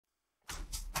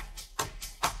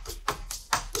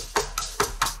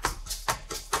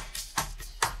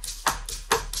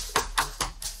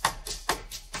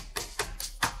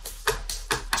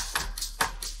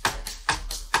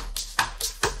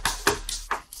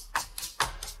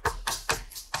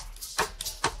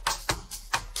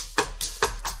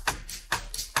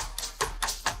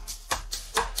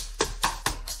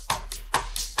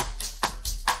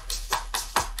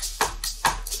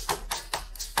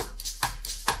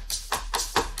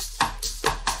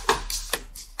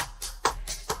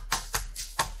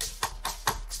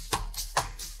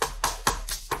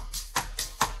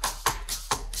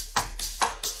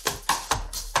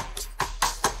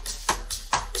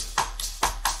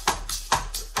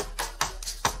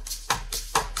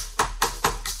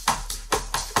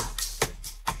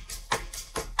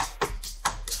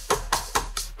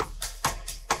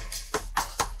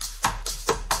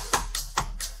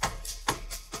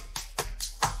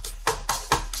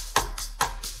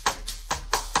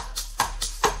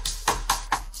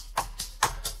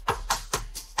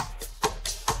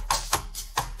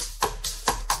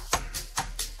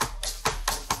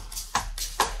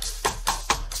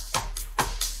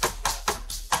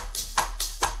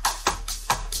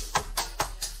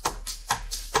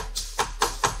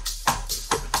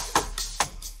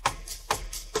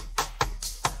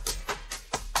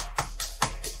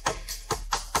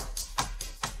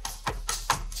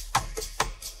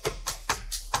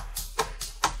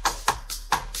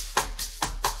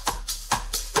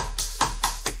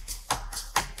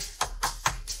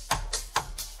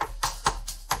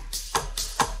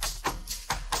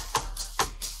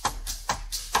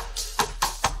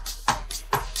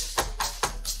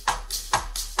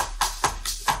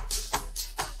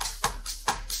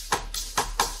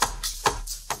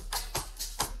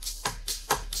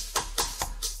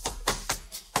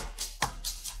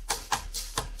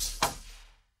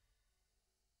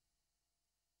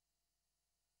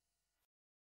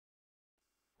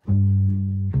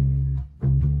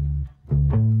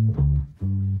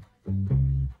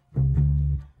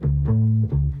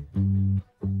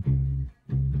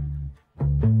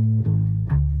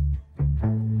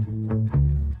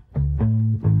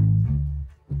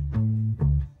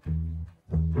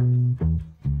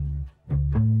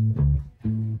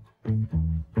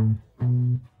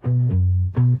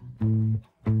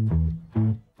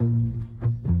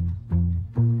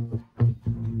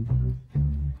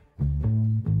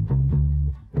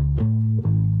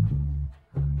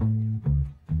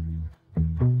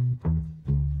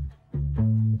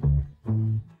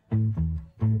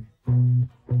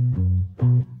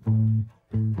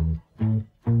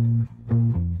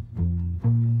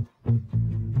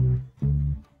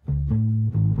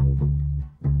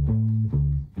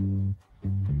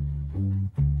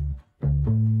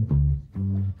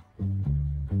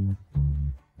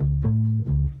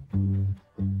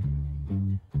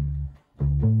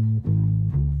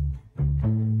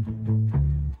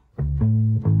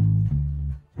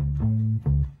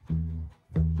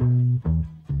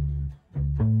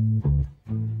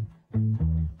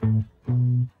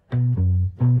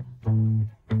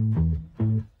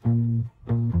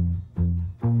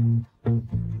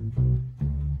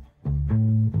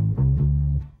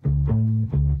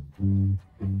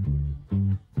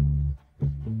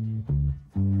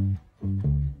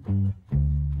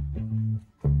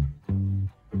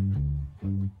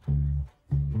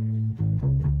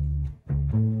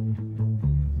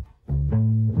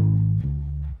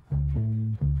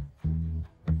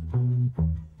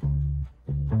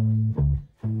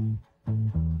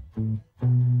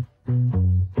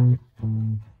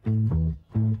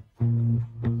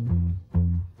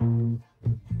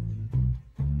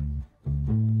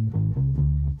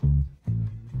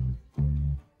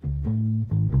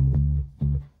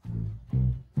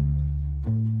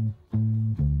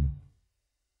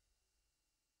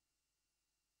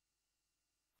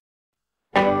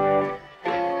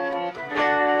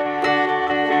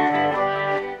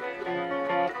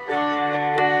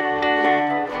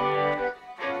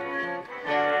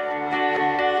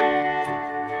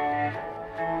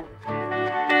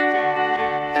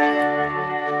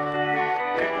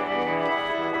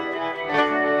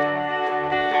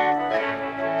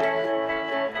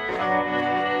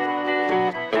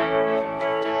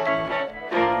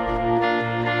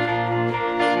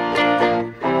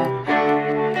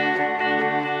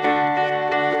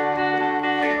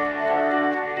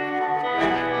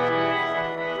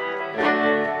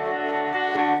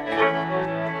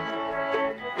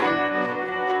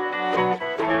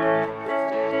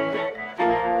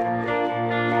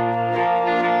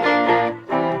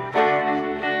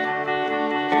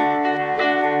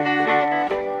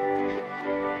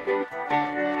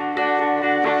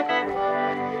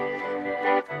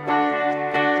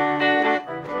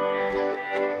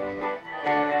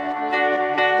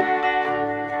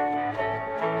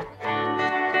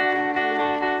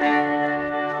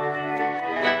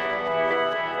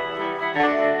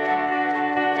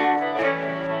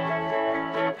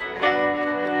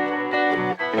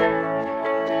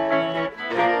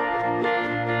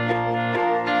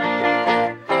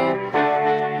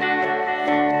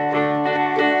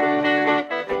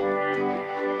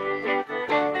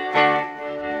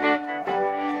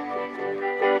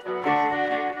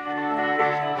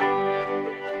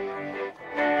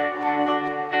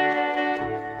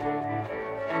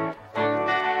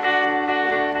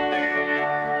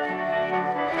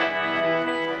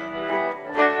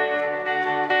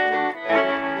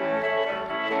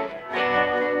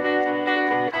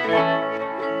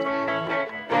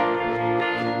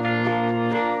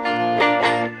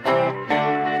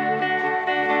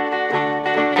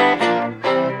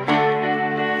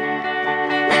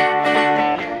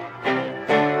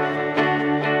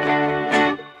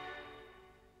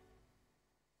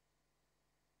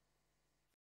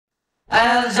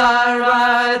As I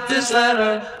write this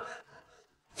letter,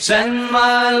 send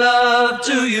my love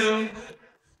to you.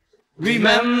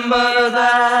 Remember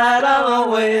that I'll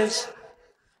always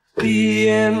be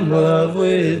in love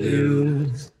with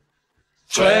you.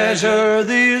 Treasure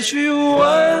these few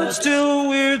words till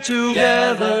we're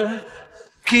together.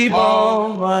 Keep all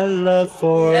my love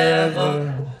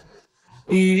forever.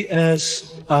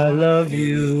 P.S. I love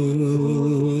you.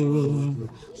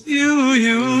 You.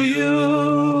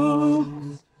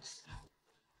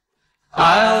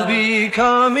 I'll be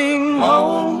coming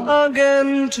home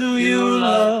again to you,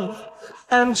 love,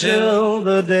 until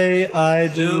the day I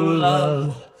do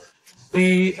love.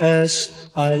 P.S.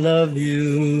 I love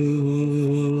you.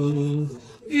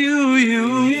 You.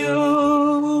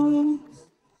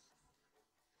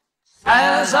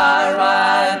 As I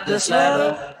write this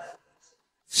letter,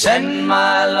 send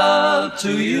my love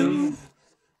to you.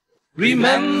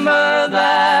 Remember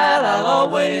that I'll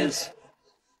always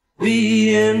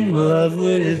be in love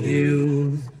with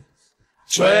you.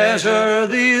 Treasure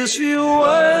these few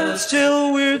words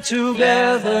till we're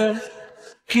together.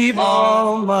 Keep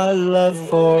all my love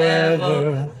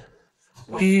forever.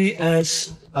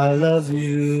 P.S. I love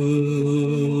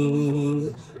you.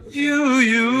 You.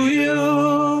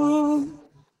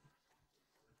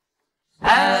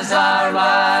 As I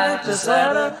write this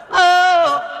letter,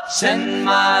 oh, send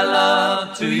my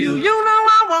love to you. You know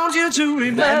I want you to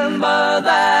remember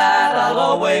that I'll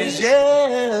always,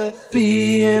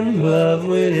 be in love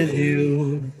with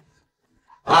you.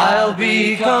 I'll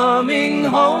be coming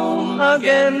home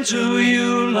again to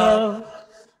you, love,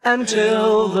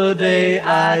 until the day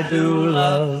I do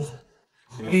love.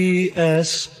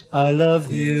 P.S. I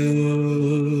love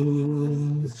you.